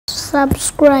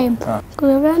subscribe ku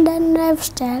Rwandan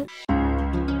Lifestyle.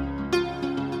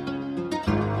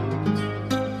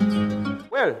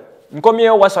 Well,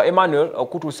 nkomyewo wasa Emmanuel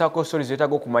okutuusako stories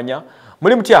zetaaga okumanya.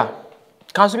 Muli mutya?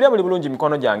 Kansuubira muli bulungi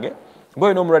mikono gyange.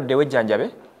 Bwe n'omulwadde wejjanjabe,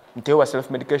 nteewa self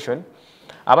medication.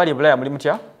 Abali Bulaya muli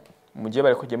mutya? Mujje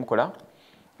bali kujje mukola.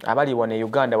 Abali wane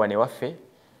Uganda wane waffe.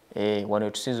 Wano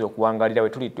tusinze okuwangalira we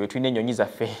tulina ennyonyi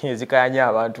zaffe zikayanya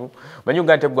abantu. Manyi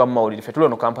Uganda tegwa mu mawulire ffe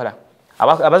tulono Kampala.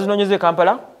 Abazinoonyeze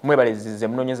Kampala mwebalezize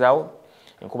munoonyezaawo.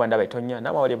 Enkuba ndaba etonnya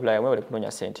n'amawulire Bulaya mwebale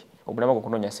kunoonya ssente. Obulamu bwo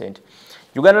kunoonya ssente.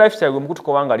 Uganda Lifestyle mukutu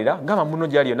kuwangalira ngama muno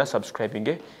gyali yonna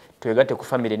subscribing twegatte ku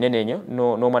family nenenyo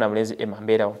n'omwana mulenzi Emma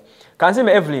mbeerawo.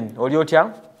 Kanzime Evelyn oli otya?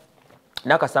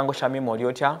 Nakasango Shamimu oli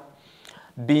otya?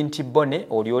 Binti Bone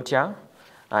oli otya?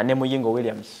 Ne Muyingo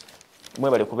Williams.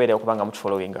 Mwebale kubeera okubanga mutu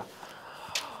followinga.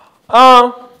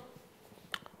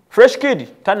 Fresh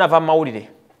Kid tanava mawulire.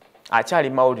 Akyali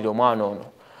mawulire omwana ono.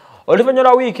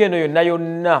 Oluvannyuma weekend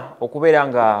yonna okubeera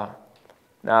nga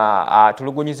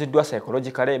tulugunyiziddwa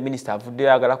psychologically minister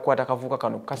avuddeyo agala kukwata kavuuka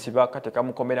kano kasiba kateka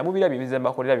mukomera mu birabyo bizemba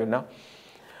akolera byonna.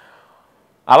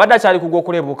 Abadde akyali kugwa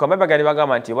okulebuuka mabaga ne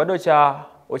bagamba nti obadde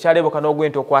okyalebuuka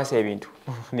n'ogwenta okwasa ebintu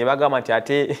ne bagamba nti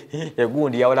ate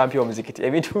egundi yawola mpya omuzikiti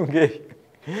ebintu ng'ebyo.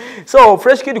 So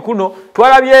Fresh Kid kuno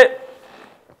twalabye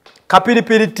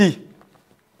Kapiripiriti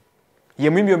ye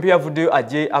muyimbi ompya avuddeyo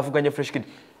ajje avuganye Fresh Kid.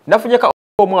 Nafunye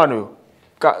omwana oyo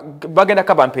bagenda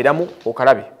kabampeeramu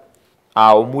okalabe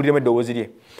omuliremu eddoboozi lye.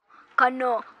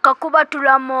 Kano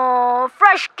kakubatulamo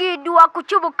Fresh Kid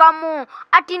wakukibukamu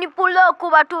ati ni pulo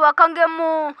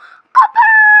kubatubakangemu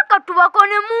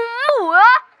katubakone mumu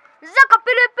za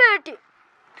Kapiripiti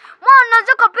mwana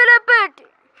za Kapiripiti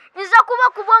nza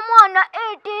kuba mwana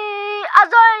eti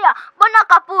azoya bona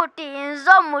kaputi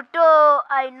nzo muto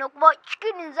aino kuba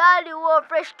chikini nzaliwo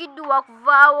Fresh Kid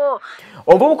wakuvaawo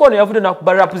omuvubuka ono yavudde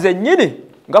nakubarapuze nnyini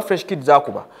nga Fresh Kid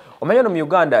zakuba. Omanya no mu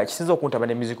Uganda kisinza okuntaba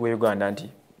ne music we Uganda nti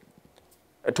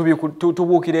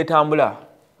tubuukira etambula.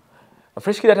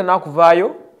 Fresh Kid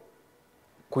atanakuvaayo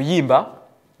kuyimba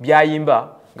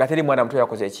byayimba nga teri mwana muto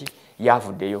yakoze eki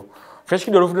yavuddeyo. Fresh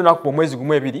Kid oluvudde nakuba omwezi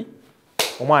gumu ebiri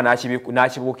omwana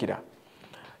n'akibuukira.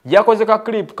 Yakoze ka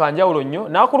clip kanjawulo nnyo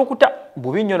n'akulukuta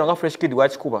bubi nnyo nga Fresh Kid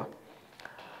wakikuba.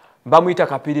 Bamuyita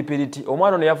Kapiripiriti.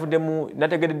 Omwana ono yavuddemu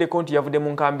nategereddeko nti yavudde mu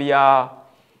nkambi ya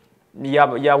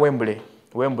Wembley.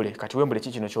 Kati Wembley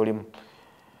kikino kyolimu.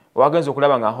 Wagenze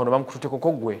okulaba nga hono bamukututeko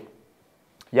kogwe.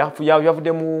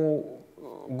 Yavudde mu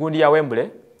gundi ya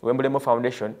Wembley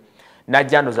Foundation.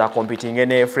 Najjando za competing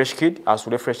ne Fresh Kid,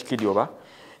 asule Fresh Kid oba.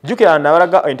 Jukira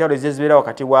nabalaga entalo ezibera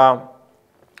wakati wa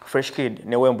Fresh Kid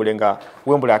ne Wembley nga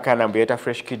Wembley akana mbiyeta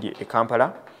Fresh Kid e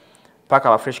Kampala. Paka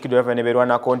wa Fresh Kid bava ne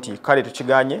berwana konti kale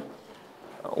tukiganye.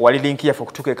 Wali linki yafu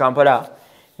kutuke Kampala.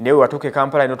 Newe watuke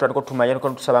Kampala ino twatako tumanya ko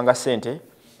tusabanga sente.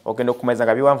 Ogenda okumaiza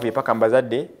nga biwanvuye paka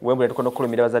mbazadde Wembley tukono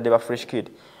okulumira bazadde ba Fresh Kid.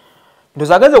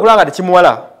 Ndozagaze okulanga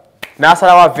tekimuwala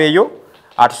n'asala waveeyo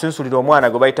atusinsulira omwana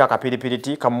gwe bayita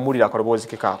Kapiripiriti kamumulira akalobozi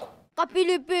ke kako.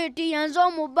 Kapiripiti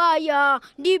yanzo mubaya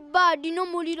ndi badi no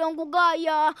muliro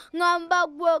ngugaya ngamba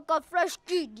gwe ka Fresh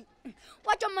Kid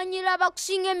wachamanyira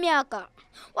bakusinga emyaka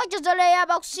wachazoleya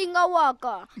bakusinga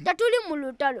waka tatuli mu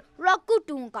lutalo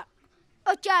lwakutunka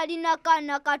okyalina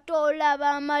kana katola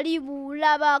bamalibu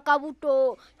laba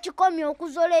kabuto kikomye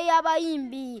okuzoleya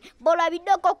abayimbi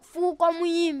bolabiddeko kufuuka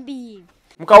omuyimbi.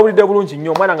 Mukawulidde bulungi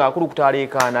nnyo omwana nga akulu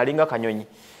kutaleekaana alinga kanyonyi.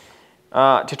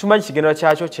 Tetumanyi kigendera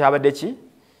kyakyo kyabadde ki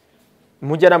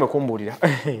mujja namwe kumbuulira.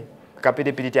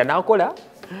 Kapiripiriti anaakola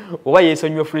oba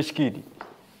yeesonyiwe Fresh Kid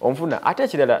onfuna ate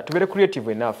ekirala tubere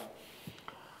creative enough.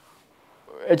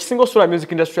 Ekisinga osobola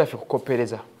music industry yaffe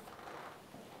kukoppereza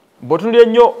bw'otunulira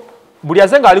ennyo buli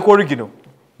aze ng'aliko original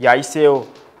yayiseewo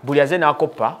buli aze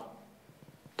n'akoppa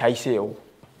tayiseewo.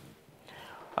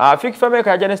 Fik Fameka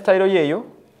yajja ne style yeeyo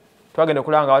twagenda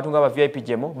okulanga abantu nga ba VIP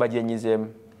jemo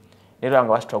bajenyizeemu nera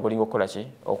nga basitwagolinga okukola ki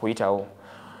okuyitawo.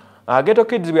 Ghetto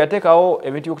Kids bwe yateekawo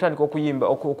ebintu by'okutandika okuyimba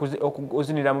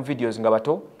okuzinira mu videos nga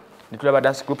bato ne tulaba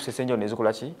dance groups esenjo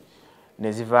nezikola ki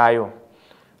ne zivaayo.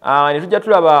 Ne tujja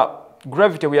tulaba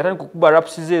Gravity bwe yatandika okukuba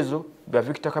raps ezo ba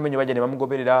Victor Kamenyo bajja ne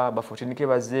bamugoberera ba 14K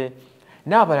bazze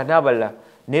n'abalala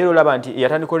neero olaba nti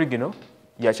yatandika original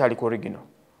yakyaliko original.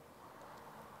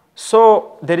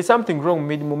 So there is something wrong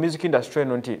mu music industry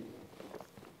eno nti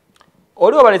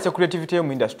oliwo baletse creativity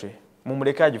mu industry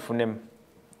mumuleke agifunemu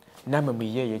namwe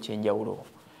muyiyeeyo ekyenjawulo.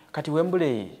 Kati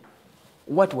Wembley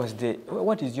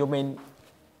what is your main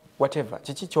whatever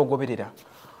kiki kyogoberera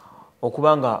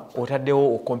okubanga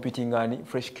otaddewo competing ani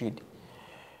Fresh Kid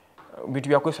bitu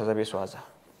byakweswaza beswaza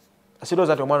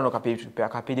asirooza ati omwana ono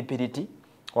Kapiripiriti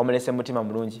wamulese mutima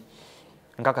mulungi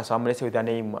nkakasa wamulese with a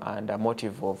name and a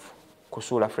motive of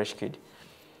kusuula Fresh Kid.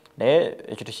 Naye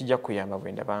ekyo tekijja kuyamba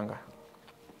bwendabanga.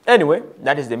 Anyway,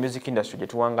 that is the music industry gye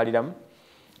tuwangaliramu.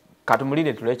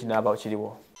 Katumulire tule kinaaba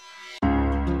kiriwo.